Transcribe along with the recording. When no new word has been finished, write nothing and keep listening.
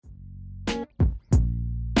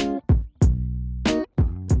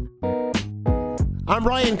I'm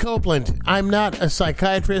Ryan Copeland. I'm not a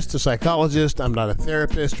psychiatrist, a psychologist. I'm not a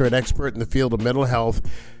therapist or an expert in the field of mental health.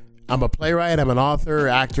 I'm a playwright. I'm an author,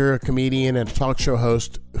 actor, a comedian, and a talk show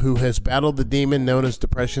host who has battled the demon known as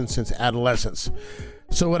depression since adolescence.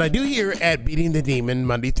 So what I do here at Beating the Demon,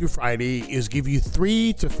 Monday through Friday, is give you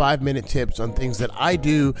 3 to 5 minute tips on things that I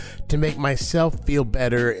do to make myself feel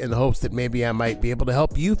better in the hopes that maybe I might be able to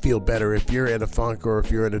help you feel better if you're in a funk or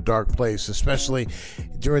if you're in a dark place, especially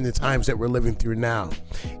during the times that we're living through now.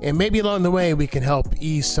 And maybe along the way, we can help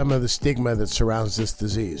ease some of the stigma that surrounds this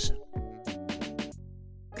disease.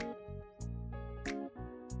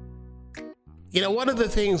 You know, one of the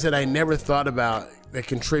things that I never thought about that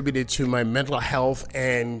contributed to my mental health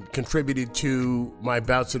and contributed to my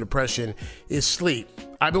bouts of depression is sleep.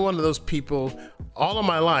 I've been one of those people all of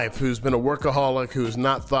my life who's been a workaholic, who has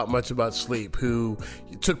not thought much about sleep, who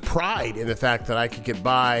took pride in the fact that I could get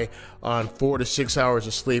by on 4 to 6 hours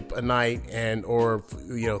of sleep a night or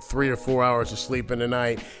 3 or 4 hours of sleep in a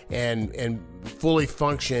night and fully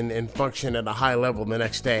function at a high level the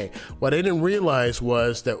next day. What I didn't realize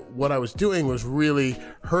was that what I was doing was really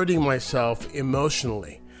hurting myself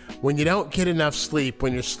emotionally. When you don't get enough sleep,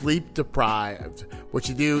 when you're sleep deprived, what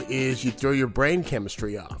you do is you throw your brain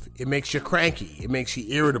chemistry off. It makes you cranky, it makes you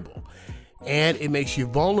irritable, and it makes you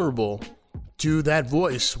vulnerable to that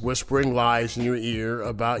voice whispering lies in your ear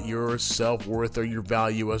about your self-worth or your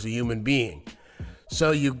value as a human being.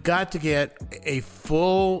 So you've got to get a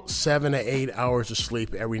full 7 to 8 hours of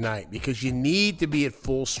sleep every night because you need to be at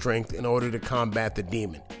full strength in order to combat the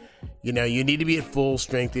demon. You know, you need to be at full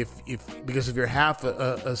strength because if you're half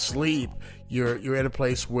asleep, you're at a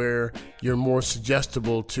place where you're more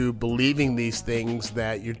suggestible to believing these things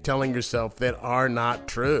that you're telling yourself that are not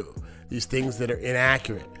true, these things that are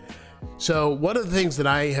inaccurate. So one of the things that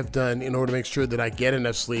I have done in order to make sure that I get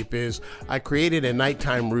enough sleep is I created a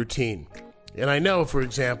nighttime routine. And I know, for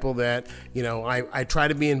example, that, I try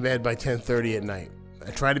to be in bed by 10:30 at night. I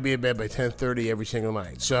try to be in bed by 10:30 every single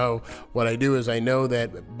night. So what I do is I know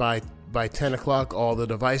that by 10 o'clock, all the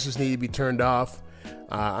devices need to be turned off.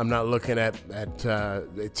 I'm not looking at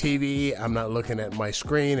the TV. I'm not looking at my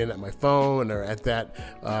screen and at my phone or at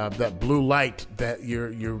that blue light that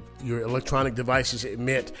your electronic devices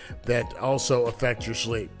emit that also affect your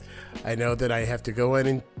sleep. I know that I have to go in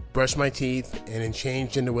and brush my teeth and then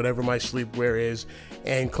change into whatever my sleepwear is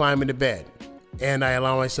and climb into bed. And I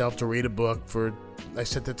allow myself to read a book I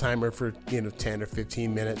set the timer for 10 or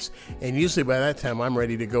 15 minutes, and usually by that time I'm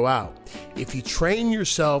ready to go out. If you train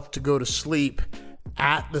yourself to go to sleep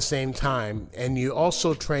at the same time, and you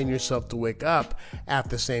also train yourself to wake up at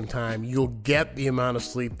the same time, you'll get the amount of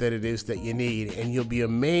sleep that it is that you need, and you'll be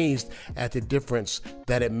amazed at the difference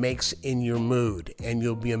that it makes in your mood, and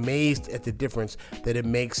you'll be amazed at the difference that it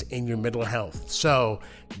makes in your mental health. So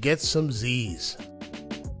get some Z's.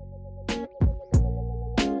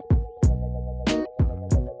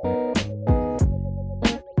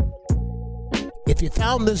 If you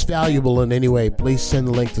found this valuable in any way, please send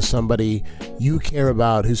the link to somebody you care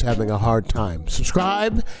about who's having a hard time.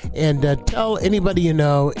 Subscribe and tell anybody you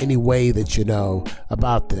know, any way that you know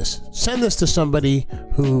about this. Send this to somebody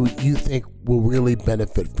who you think will really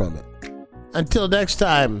benefit from it. Until next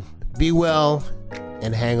time, be well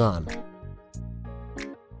and hang on.